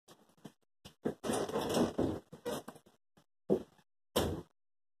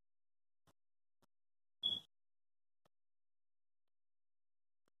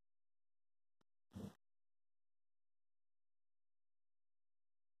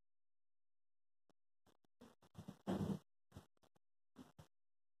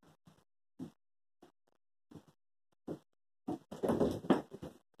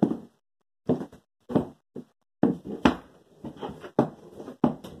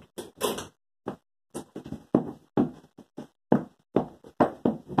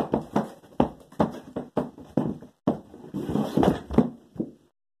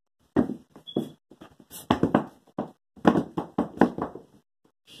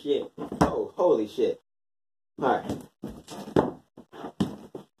shit. Oh, holy shit. Alright.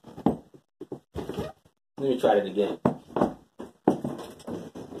 Let me try it again.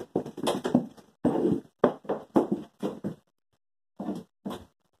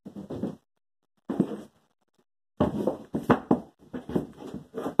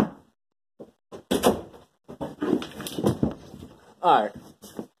 Alright.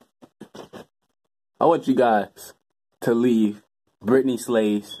 I want you guys to leave Britney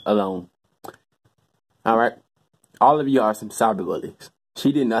Slays alone. Alright? All of you are some cyberbullies.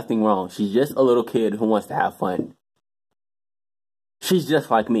 She did nothing wrong. She's just a little kid who wants to have fun. She's just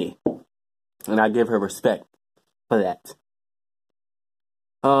like me. And I give her respect for that.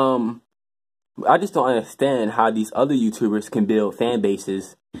 I just don't understand how these other YouTubers can build fan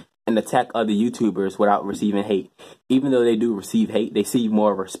bases and attack other YouTubers without receiving hate. Even though they do receive hate, they see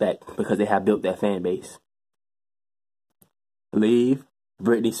more respect because they have built that fan base. Leave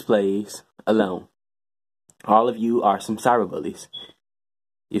Britney Slays alone. All of you are some cyberbullies.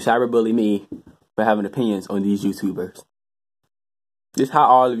 You cyberbully me for having opinions on these YouTubers. This is how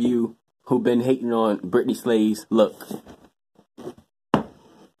all of you who've been hating on Britney Slays look.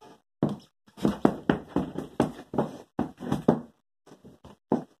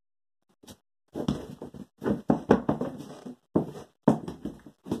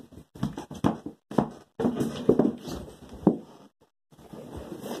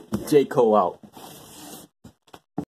 J. Cole out.